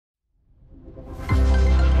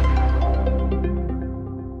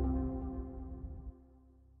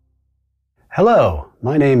Hello,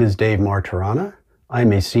 my name is Dave Martirana.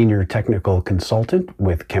 I'm a senior technical consultant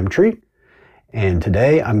with ChemTreat, and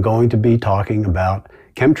today I'm going to be talking about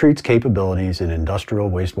ChemTreat's capabilities in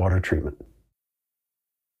industrial wastewater treatment.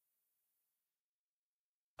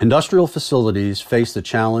 Industrial facilities face the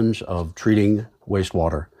challenge of treating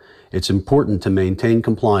wastewater. It's important to maintain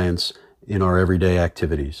compliance in our everyday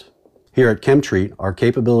activities. Here at ChemTreat, our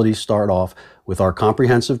capabilities start off with our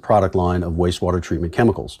comprehensive product line of wastewater treatment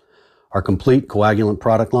chemicals. Our complete coagulant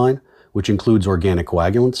product line, which includes organic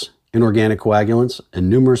coagulants, inorganic coagulants, and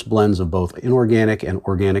numerous blends of both inorganic and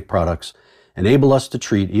organic products, enable us to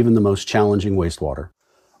treat even the most challenging wastewater.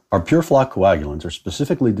 Our PureFloc coagulants are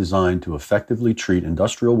specifically designed to effectively treat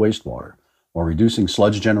industrial wastewater while reducing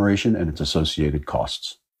sludge generation and its associated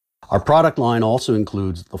costs. Our product line also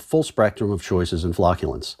includes the full spectrum of choices in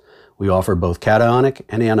flocculants. We offer both cationic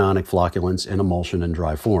and anionic flocculants in emulsion and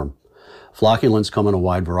dry form. Flocculants come in a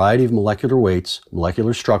wide variety of molecular weights,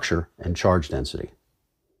 molecular structure, and charge density.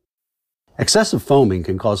 Excessive foaming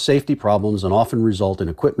can cause safety problems and often result in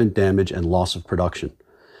equipment damage and loss of production.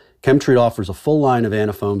 ChemTreat offers a full line of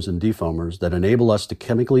anifoams and defoamers that enable us to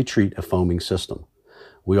chemically treat a foaming system.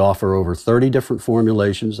 We offer over 30 different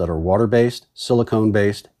formulations that are water-based,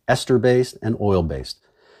 silicone-based, ester-based, and oil-based.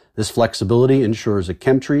 This flexibility ensures that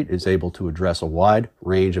ChemTreat is able to address a wide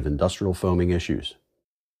range of industrial foaming issues.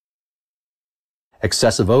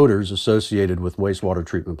 Excessive odors associated with wastewater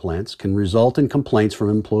treatment plants can result in complaints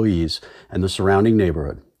from employees and the surrounding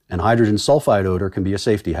neighborhood, and hydrogen sulfide odor can be a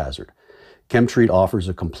safety hazard. ChemTreat offers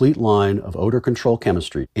a complete line of odor control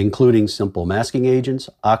chemistry, including simple masking agents,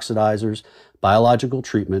 oxidizers, biological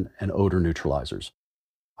treatment, and odor neutralizers.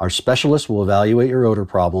 Our specialists will evaluate your odor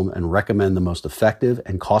problem and recommend the most effective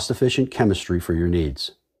and cost-efficient chemistry for your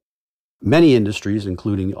needs. Many industries,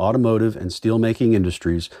 including automotive and steel-making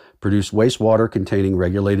industries, produce wastewater containing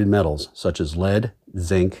regulated metals such as lead,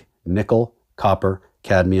 zinc, nickel, copper,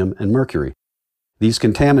 cadmium, and mercury. These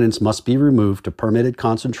contaminants must be removed to permitted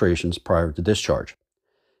concentrations prior to discharge.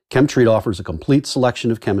 ChemTreat offers a complete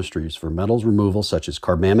selection of chemistries for metals removal such as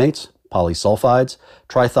carbamates, polysulfides,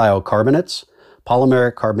 trithiocarbonates,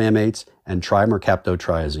 polymeric carbamates, and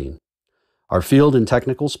trimercaptotriazine. Our field and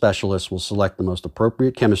technical specialists will select the most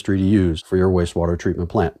appropriate chemistry to use for your wastewater treatment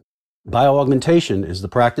plant. Bioaugmentation is the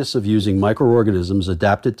practice of using microorganisms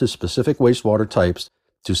adapted to specific wastewater types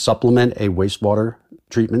to supplement a wastewater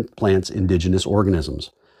treatment plant's indigenous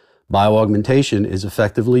organisms. Bioaugmentation is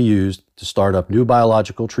effectively used to start up new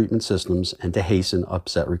biological treatment systems and to hasten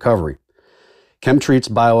upset recovery. ChemTreat's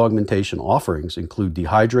bioaugmentation offerings include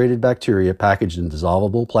dehydrated bacteria packaged in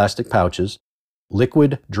dissolvable plastic pouches,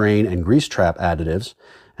 liquid, drain, and grease trap additives,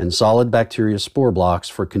 and solid bacteria spore blocks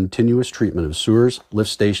for continuous treatment of sewers, lift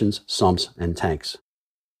stations, sumps, and tanks.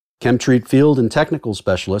 ChemTreat field and technical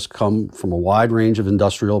specialists come from a wide range of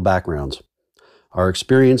industrial backgrounds. Our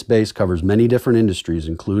experience base covers many different industries,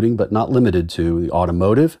 including but not limited to the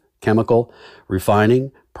automotive, chemical,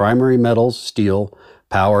 refining, primary metals, steel,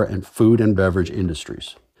 power, and food and beverage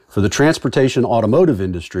industries. For the transportation automotive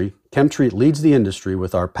industry, ChemTreat leads the industry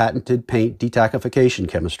with our patented paint detackification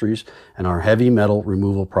chemistries and our heavy metal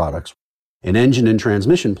removal products. In engine and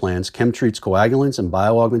transmission plants, ChemTreat's coagulants and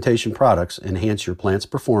bioaugmentation products enhance your plant's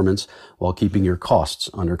performance while keeping your costs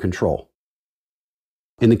under control.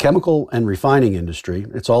 In the chemical and refining industry,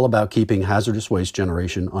 it's all about keeping hazardous waste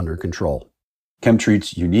generation under control.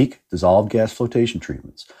 ChemTreat's unique dissolved gas flotation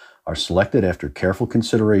treatments are selected after careful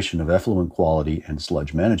consideration of effluent quality and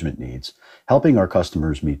sludge management needs, helping our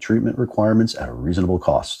customers meet treatment requirements at a reasonable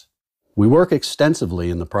cost. We work extensively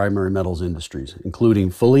in the primary metals industries,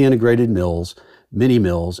 including fully integrated mills, mini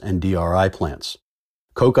mills, and DRI plants.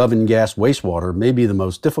 Coke oven gas wastewater may be the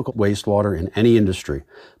most difficult wastewater in any industry,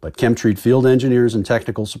 but ChemTreat field engineers and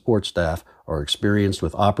technical support staff are experienced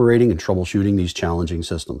with operating and troubleshooting these challenging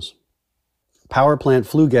systems. Power plant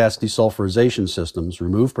flue gas desulfurization systems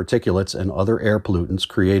remove particulates and other air pollutants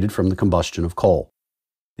created from the combustion of coal.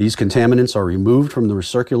 These contaminants are removed from the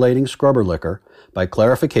recirculating scrubber liquor by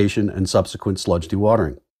clarification and subsequent sludge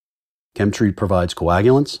dewatering. ChemTreat provides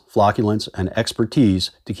coagulants, flocculants, and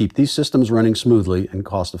expertise to keep these systems running smoothly and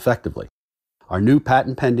cost-effectively. Our new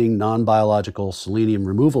patent-pending non-biological selenium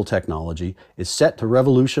removal technology is set to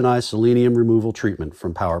revolutionize selenium removal treatment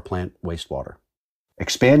from power plant wastewater.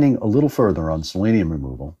 Expanding a little further on selenium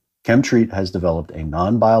removal, ChemTreat has developed a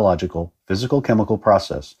non-biological physical-chemical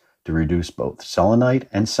process to reduce both selenite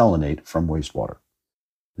and selenate from wastewater.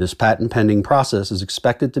 This patent-pending process is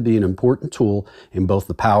expected to be an important tool in both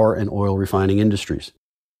the power and oil refining industries.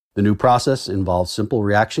 The new process involves simple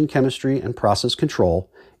reaction chemistry and process control,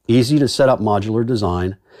 easy to set up modular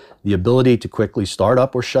design, the ability to quickly start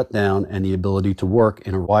up or shut down, and the ability to work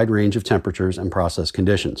in a wide range of temperatures and process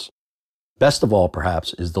conditions. Best of all,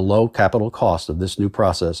 perhaps, is the low capital cost of this new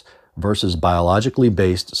process versus biologically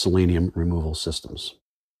based selenium removal systems.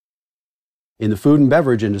 In the food and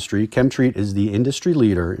beverage industry, ChemTreat is the industry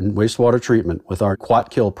leader in wastewater treatment with our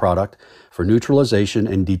QuatKill product for neutralization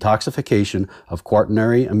and detoxification of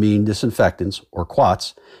quaternary amine disinfectants, or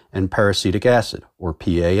quats, and peracetic acid, or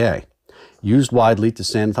PAA, used widely to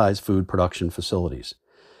sanitize food production facilities.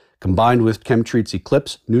 Combined with ChemTreat's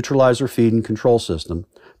Eclipse neutralizer feed and control system,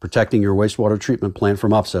 protecting your wastewater treatment plant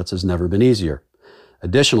from upsets has never been easier.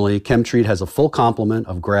 Additionally, ChemTreat has a full complement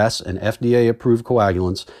of GRAS and FDA-approved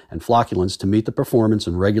coagulants and flocculants to meet the performance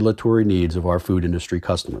and regulatory needs of our food industry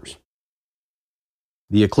customers.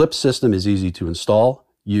 The Eclipse system is easy to install,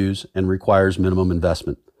 use, and requires minimum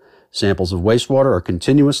investment. Samples of wastewater are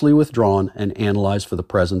continuously withdrawn and analyzed for the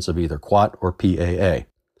presence of either quat or PAA.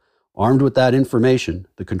 Armed with that information,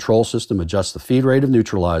 the control system adjusts the feed rate of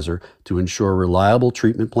neutralizer to ensure reliable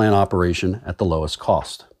treatment plant operation at the lowest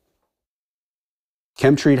cost.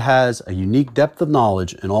 ChemTreat has a unique depth of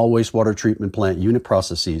knowledge in all wastewater treatment plant unit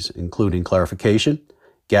processes, including clarification,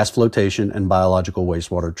 gas flotation, and biological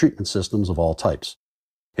wastewater treatment systems of all types.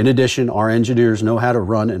 In addition, our engineers know how to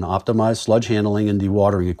run and optimize sludge handling and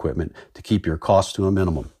dewatering equipment to keep your costs to a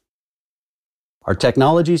minimum. Our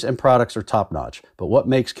technologies and products are top-notch, but what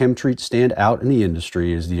makes ChemTreat stand out in the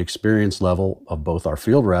industry is the experience level of both our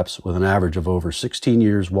field reps, with an average of over 16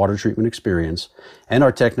 years water treatment experience, and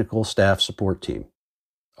our technical staff support team.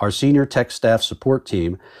 Our senior tech staff support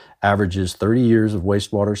team averages 30 years of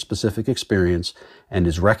wastewater-specific experience and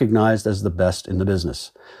is recognized as the best in the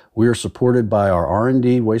business. We are supported by our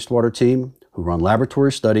R&D wastewater team, who run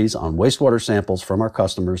laboratory studies on wastewater samples from our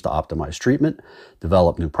customers to optimize treatment,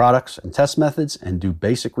 develop new products and test methods, and do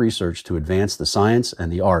basic research to advance the science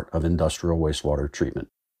and the art of industrial wastewater treatment.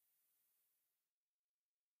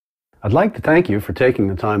 I'd like to thank you for taking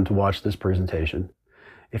the time to watch this presentation.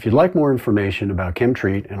 If you'd like more information about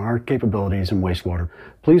ChemTreat and our capabilities in wastewater,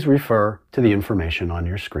 please refer to the information on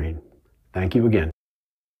your screen. Thank you again.